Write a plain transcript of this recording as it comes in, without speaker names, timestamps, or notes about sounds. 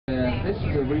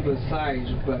is the river side,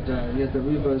 but yet the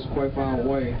river is quite far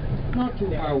away. Not too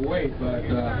far away, but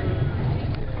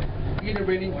in the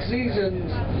rainy season,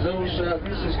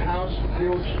 this is house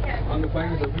built on the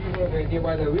bank of the river and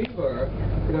nearby the river.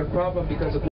 We have a problem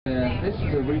because of this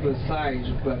is the river side,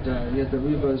 but yet the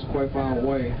river is quite far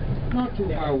away. Not too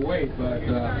far away, but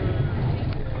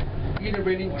in the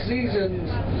rainy season,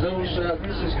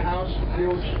 this is house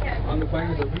built on the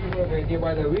bank of the river and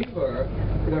nearby the river.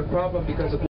 We have a problem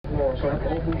because of floor, so I've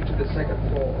all moved to the second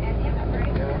floor.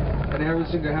 Yeah. And every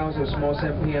single house has small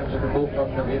 7 p.m. so we move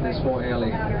from them in a small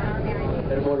alley.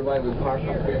 And the motorbike will park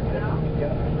up here.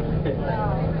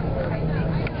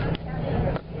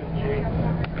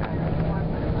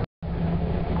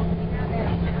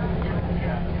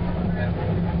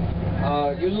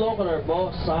 You look at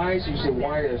both sides, you see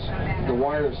wires. The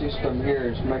wire system here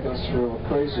is making us feel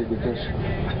crazy because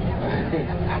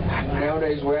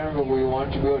nowadays wherever we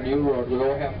want to build a new road, we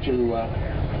all have to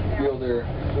build the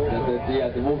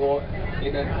move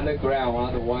in the ground,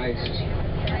 otherwise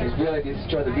it's really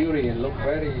destroy the beauty and look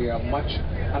very much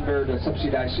under the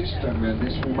subsidized system. And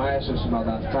this reminds us about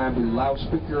that time with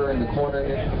loudspeaker in the corner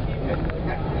here.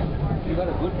 You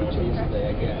got a good picture yesterday,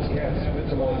 I guess. Yes,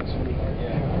 it's a loudspeaker.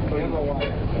 Yeah.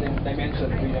 Dimension,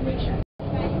 3 dimension.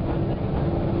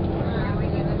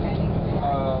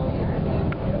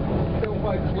 Feel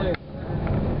quite clear.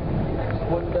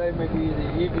 One day maybe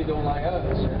if you don't like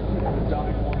us,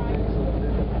 die one day so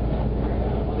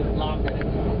the block.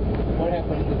 What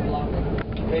happened to the block?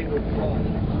 They would flood.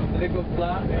 They would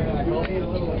flood? I don't need a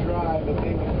little drive, but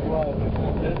they would flood.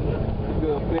 Do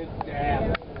a big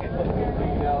dam. You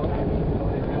know,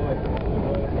 they do it.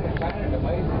 It's kind of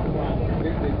amazing.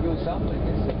 If they do something,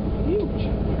 it's huge.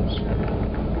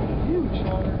 Huge. You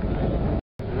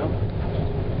know?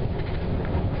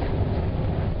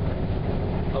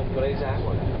 Ông có lấy giá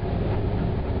rồi.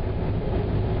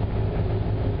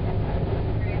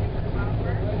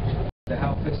 The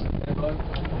house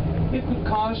it could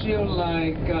cost you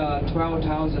like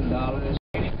 $12,000.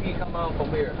 If come out from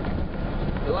here.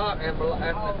 A lot and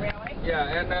oh, really? Yeah,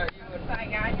 and even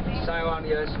Saigon, you mean? Saigon,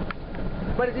 yes.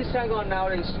 But this Saigon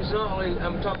nowadays, it's not only,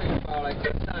 I'm talking about like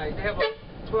inside, they have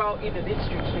 12 inner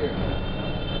districts here.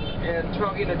 And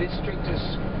 12 inner districts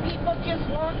is... People just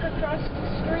walk across the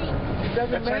street. It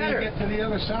doesn't matter. That's how you get to the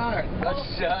other side. That's,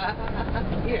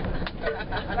 here.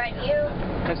 But you...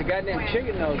 There's a guy named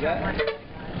Chicken knows that.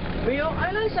 But you know, I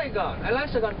like Saigon,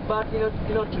 but you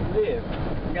know, to live.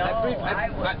 No, I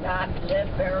would not live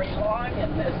very long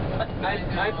in this place.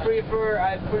 I prefer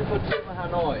to live in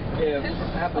Hanoi if I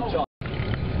have a choice.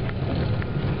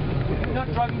 You're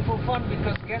not driving for fun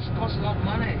because gas costs a lot of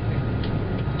money.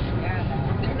 Yeah.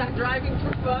 You're not driving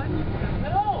for fun?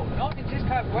 No, not in this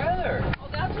kind of weather. Oh,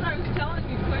 that's what I was telling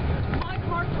you. My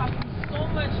car costs me so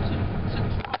much to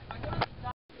drive. I gotta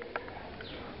stop.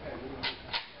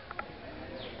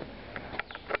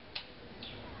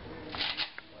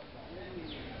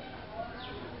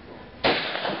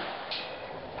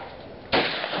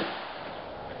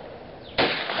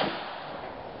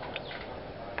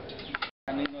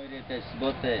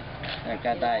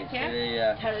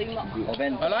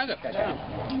 I like it.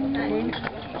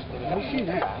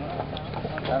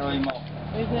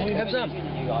 Have some.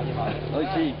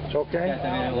 It's okay.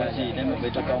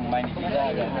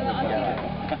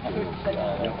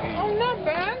 Oh, not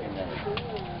bad.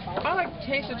 I like the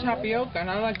taste of tapioca and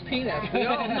I like peanuts. We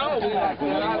all know we like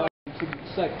it.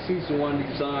 It's like season 1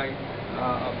 design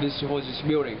of this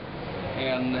building.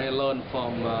 And I learned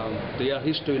from the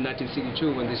history in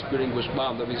 1962 when this building was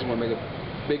bombed. The reason why made a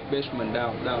big basement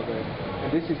down there.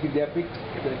 And this is the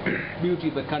beauty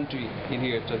of the country in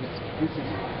here. So this is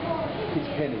his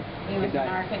penny. He was an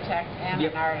architect and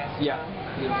an artist. Yeah,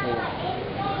 beautiful.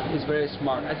 He's very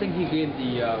smart. I think he gained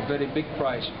the very big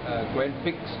prize, Grand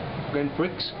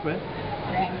Prix.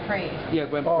 Yeah,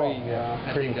 Grand Prix.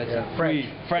 I think that's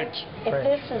French. If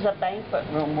this is a banquet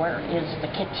room, where is the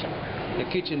kitchen? The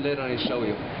kitchen later I show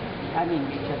you. I mean,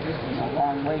 because this is a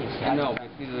long ways. I know, but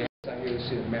here you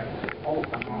see the map.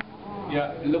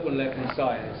 Yeah, look on left hand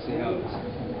side and see how it's.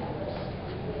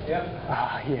 Yeah.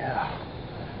 Ah, yeah.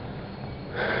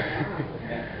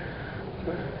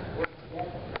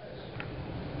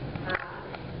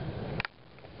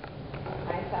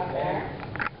 Nice out there.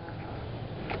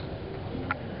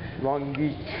 Long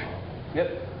Beach. Yep.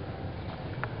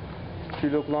 You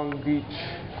look Long Beach.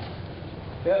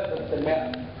 Yep, that's the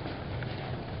map.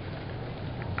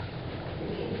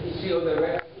 You see on the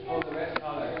red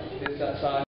color, this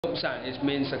sign. It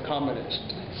means a communist.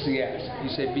 CS. You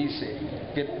say VC.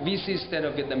 VC instead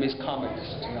of Vietnamese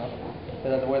communist. You know,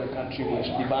 that's where the country was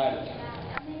divided.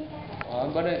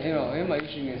 but you know,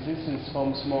 imagine is this is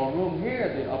from small room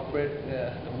here. They operate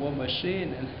the war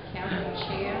machine and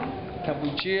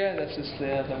Cambodia. This is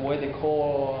the way they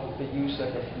call they use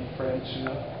it in French, you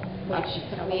know. Which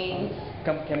means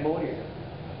Cambodia,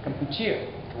 Cambodia,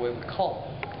 the way we call.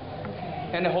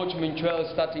 And the Ho Chi Minh Trail is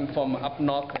starting from up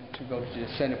north and to go to the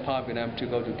center part of Vietnam to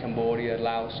go to Cambodia,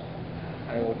 Laos,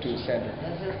 and go to the center.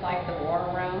 This is like the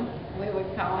war room, we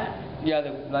would call it. Yeah,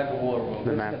 like the war room.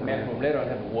 The This map is the map room. room. Later on,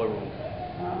 have the war room.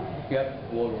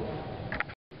 Yep, war room.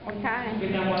 Okay.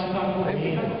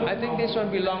 I think this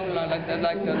one belongs belong to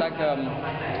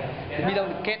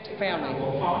the cat family.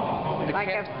 The Like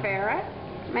cat. a ferret,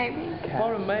 maybe?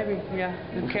 Probably, maybe, yeah.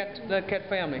 The cat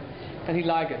family. And he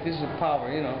liked it. This is power,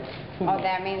 you know. Oh,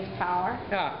 that means power?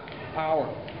 Yeah, power.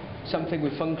 Something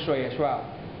with feng shui as well.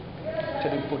 To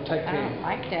protect I him. don't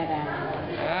like that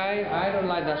animal. I don't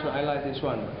like that one. I like this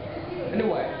one.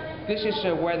 Anyway, this is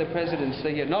where the president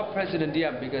stay here. Not President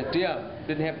Diem, because Diem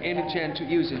didn't have any chance to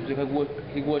use it because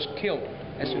he was killed,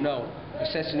 as you know,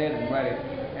 assassinated, right?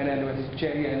 And then with his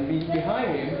chair here, and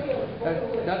behind him,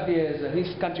 that is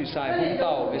his countryside. Vũng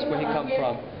Tàu is where he come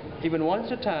from. Even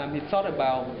once a time, he thought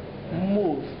about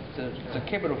move the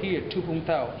capital here to Vũng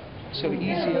Tàu, so it's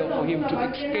easier for him to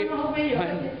escape.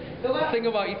 Think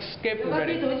about escape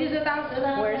already.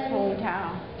 Where's Vũng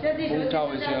Tàu? Vũng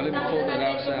Tàu is a little bit further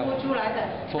down south.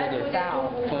 Further. South.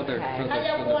 Further. Okay. Further.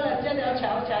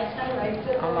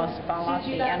 Almost fall off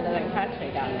the end of the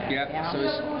country down there. Yeah, so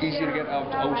it's easy to get out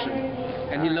of the ocean.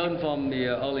 And he learned from the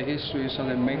early history, so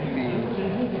they make the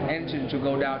engine to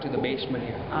go down to the basement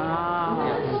here.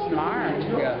 Oh, smart.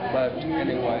 Yeah, but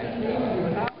anyway.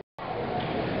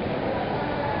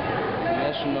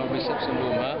 National reception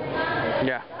room, huh?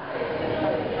 Yeah.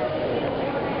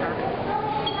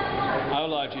 I would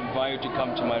like to invite you to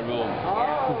come to my room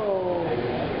Oh.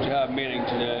 to have a meeting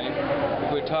today.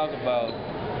 We talk about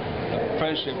the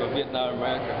friendship of Vietnam and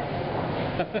America.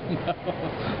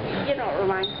 You don't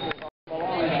remind me of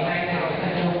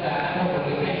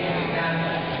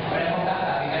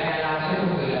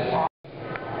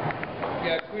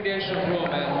Yeah, creation room,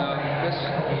 and there's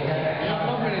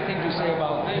not many things to say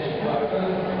about this, but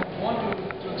I want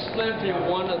to explain to you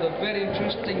one of the very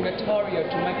interesting material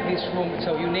to make this room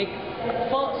so unique.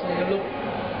 First, you look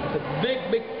at the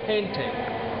big painting,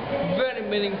 very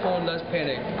meaningful in this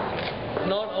painting,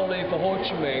 not only for Ho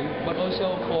Chi Minh, but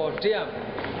also for Diem.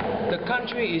 The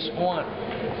country is one.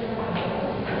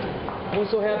 I'm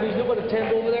so happy. Look at the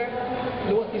temple over there.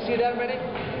 Look, you see that already?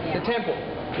 The temple.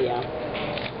 Yeah.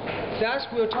 That's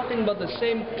we're talking about the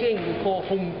same king we call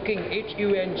Hung King,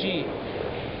 H-U-N-G.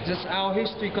 This is our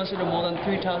history considered more than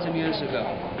 3,000 years ago.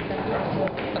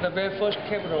 At the very first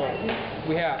capital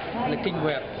we have, and the king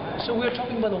we have. So we're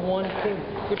talking about the one king.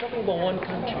 We're talking about one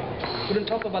country. We don't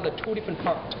talk about the two different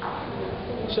parts.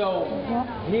 So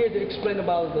here they explain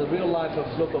about the real life of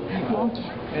local people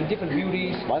and different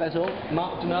beauties,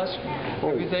 mountainous,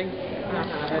 everything.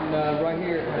 And right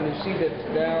here, and you see that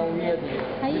down here, the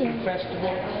different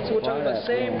festival. So we're talking about the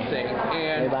same thing.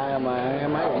 And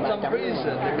for some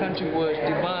reason, the country was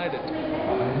divided.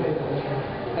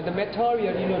 And the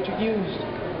material, you know, to use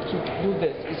to do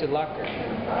this is a lacquer.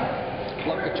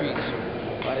 Lacquer trees.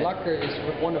 Lacquer is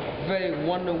one of very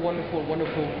wonderful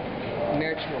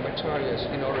natural materials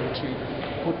in order to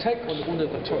protect under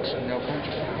construction in our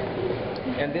country.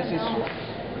 And this is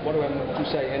what I'm to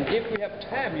say. And if we have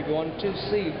time, if you want to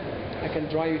see, I can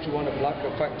drive you to one of the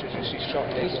lacquer factories to see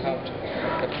shortly how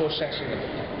the processing it.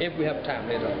 If we have time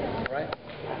later, right?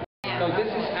 So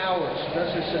this is ours.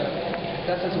 This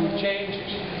is we changed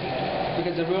it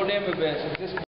because the real name of it is this.